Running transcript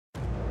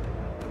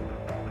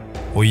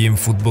Hoy en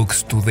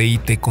Footbox Today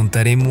te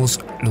contaremos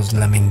los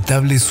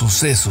lamentables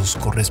sucesos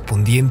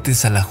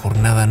correspondientes a la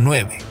jornada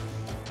 9,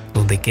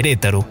 donde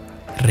Querétaro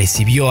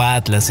recibió a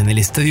Atlas en el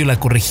Estadio La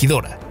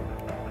Corregidora.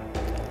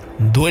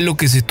 Duelo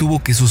que se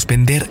tuvo que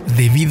suspender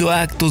debido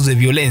a actos de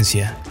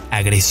violencia,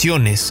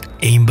 agresiones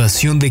e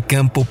invasión de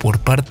campo por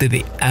parte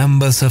de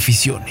ambas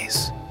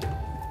aficiones.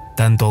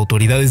 Tanto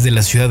autoridades de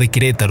la ciudad de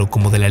Querétaro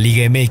como de la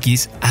Liga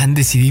MX han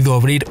decidido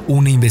abrir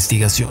una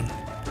investigación.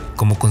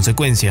 Como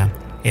consecuencia,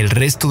 el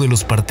resto de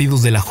los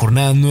partidos de la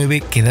jornada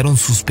 9 quedaron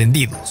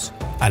suspendidos,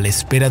 a la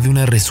espera de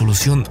una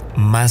resolución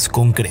más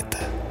concreta.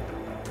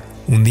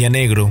 Un día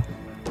negro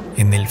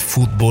en el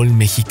fútbol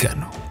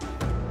mexicano.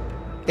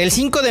 El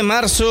 5 de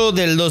marzo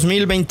del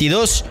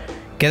 2022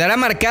 quedará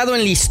marcado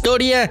en la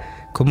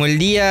historia como el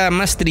día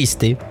más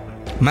triste,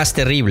 más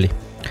terrible,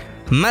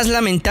 más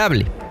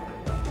lamentable,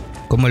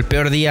 como el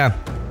peor día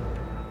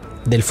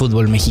del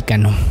fútbol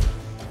mexicano.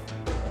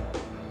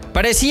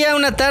 Parecía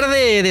una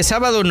tarde de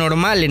sábado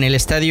normal en el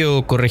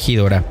Estadio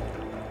Corregidora.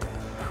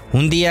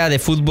 Un día de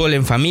fútbol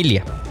en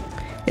familia.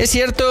 Es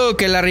cierto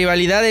que la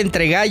rivalidad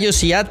entre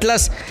Gallos y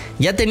Atlas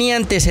ya tenía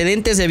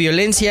antecedentes de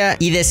violencia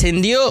y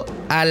descendió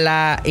a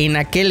la en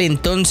aquel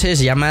entonces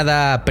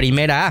llamada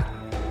Primera A,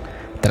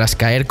 tras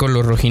caer con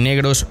los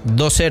rojinegros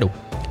 2-0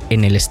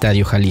 en el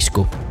Estadio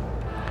Jalisco.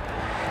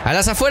 A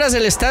las afueras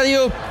del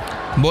estadio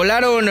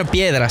volaron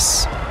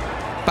piedras,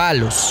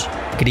 palos,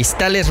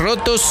 cristales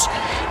rotos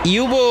y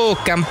hubo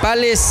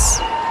campales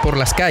por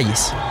las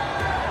calles.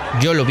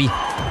 Yo lo vi.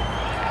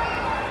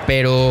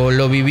 Pero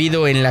lo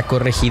vivido en La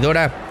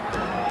Corregidora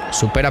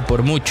supera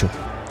por mucho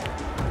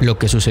lo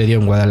que sucedió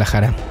en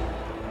Guadalajara.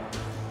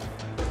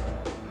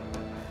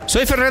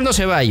 Soy Fernando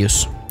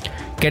Ceballos,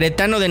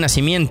 queretano de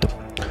nacimiento.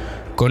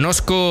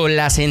 Conozco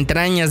las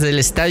entrañas del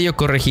Estadio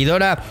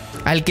Corregidora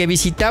al que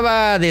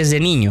visitaba desde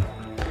niño.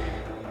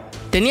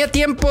 Tenía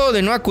tiempo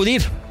de no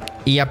acudir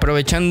y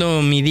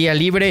aprovechando mi día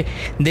libre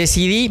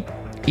decidí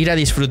ir a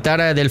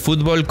disfrutar del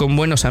fútbol con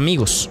buenos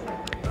amigos.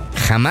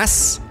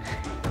 Jamás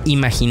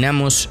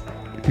imaginamos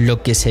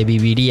lo que se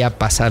viviría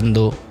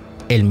pasando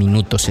el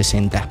minuto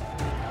 60.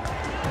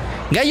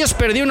 Gallos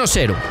perdió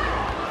 1-0.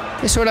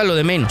 Eso era lo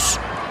de menos.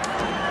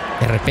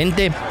 De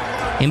repente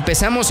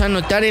empezamos a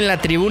notar en la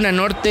tribuna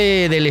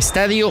norte del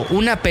estadio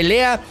una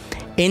pelea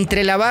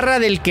entre la barra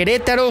del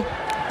Querétaro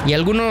y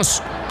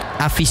algunos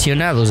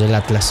aficionados del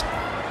Atlas.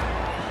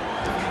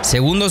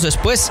 Segundos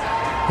después,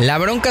 la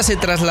bronca se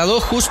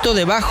trasladó justo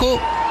debajo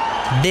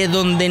de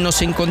donde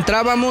nos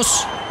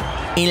encontrábamos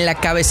en la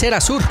cabecera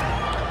sur,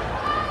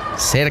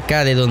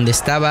 cerca de donde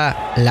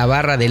estaba la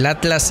barra del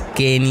Atlas,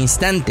 que en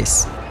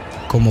instantes,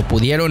 como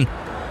pudieron,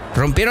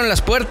 rompieron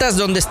las puertas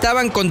donde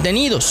estaban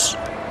contenidos.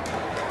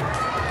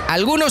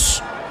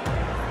 Algunos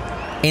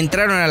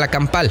entraron a la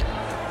campal,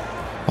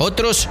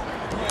 otros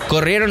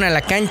corrieron a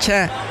la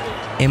cancha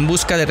en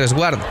busca de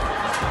resguardo.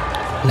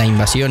 La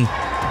invasión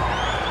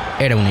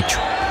era un hecho.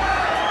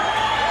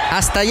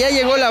 Hasta allá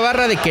llegó la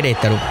barra de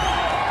Querétaro.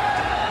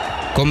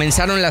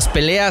 Comenzaron las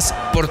peleas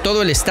por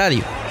todo el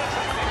estadio.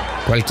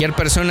 Cualquier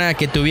persona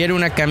que tuviera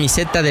una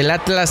camiseta del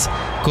Atlas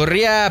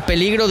corría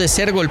peligro de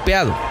ser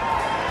golpeado,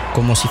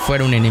 como si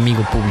fuera un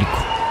enemigo público.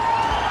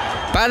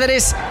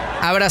 Padres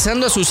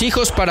abrazando a sus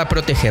hijos para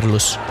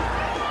protegerlos.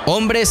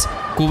 Hombres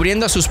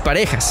cubriendo a sus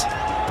parejas.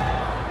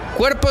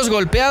 Cuerpos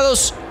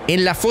golpeados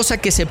en la fosa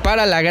que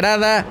separa la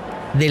grada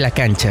de la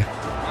cancha.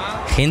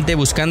 Gente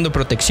buscando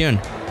protección.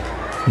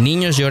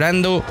 Niños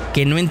llorando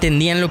que no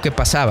entendían lo que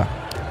pasaba.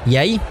 Y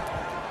ahí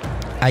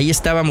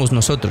estábamos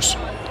nosotros,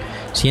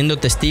 siendo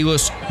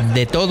testigos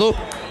de todo,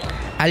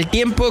 al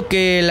tiempo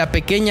que la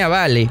pequeña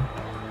Vale,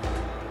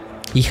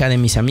 hija de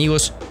mis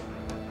amigos,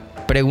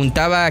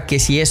 preguntaba que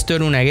si esto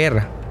era una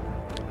guerra,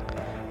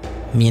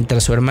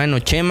 mientras su hermano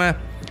Chema,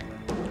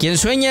 quien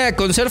sueña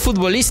con ser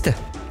futbolista,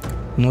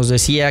 nos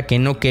decía que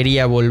no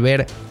quería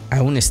volver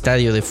a un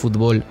estadio de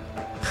fútbol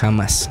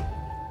jamás.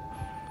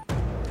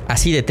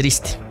 Así de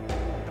triste,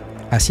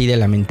 así de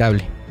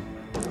lamentable,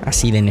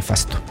 así de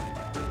nefasto.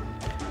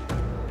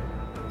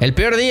 El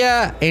peor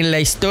día en la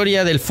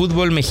historia del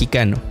fútbol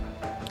mexicano.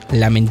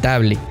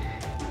 Lamentable,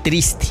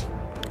 triste,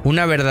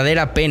 una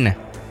verdadera pena.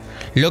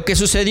 Lo que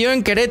sucedió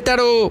en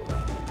Querétaro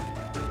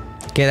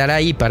quedará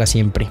ahí para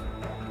siempre.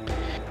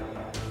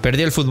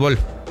 Perdió el fútbol.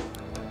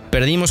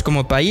 Perdimos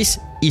como país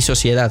y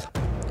sociedad.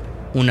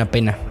 Una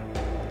pena.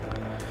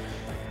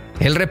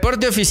 El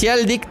reporte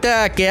oficial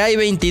dicta que hay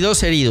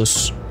 22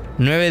 heridos.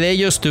 9 de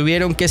ellos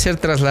tuvieron que ser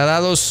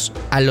trasladados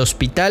al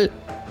hospital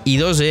y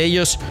 2 de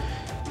ellos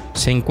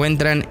se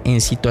encuentran en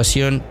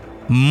situación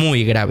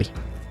muy grave.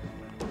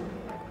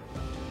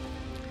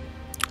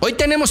 Hoy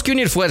tenemos que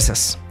unir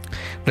fuerzas,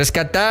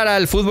 rescatar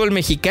al fútbol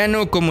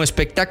mexicano como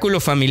espectáculo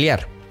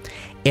familiar,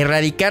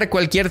 erradicar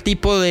cualquier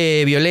tipo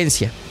de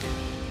violencia,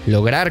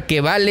 lograr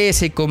que Vale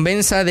se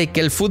convenza de que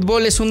el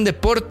fútbol es un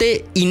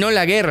deporte y no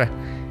la guerra,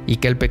 y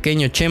que el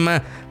pequeño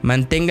Chema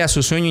mantenga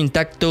su sueño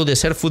intacto de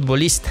ser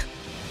futbolista,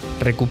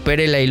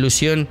 recupere la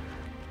ilusión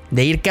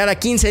de ir cada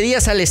 15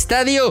 días al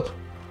estadio,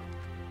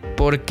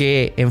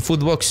 porque en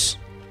Footbox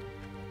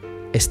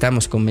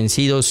estamos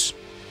convencidos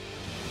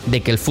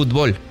de que el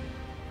fútbol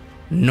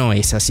no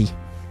es así.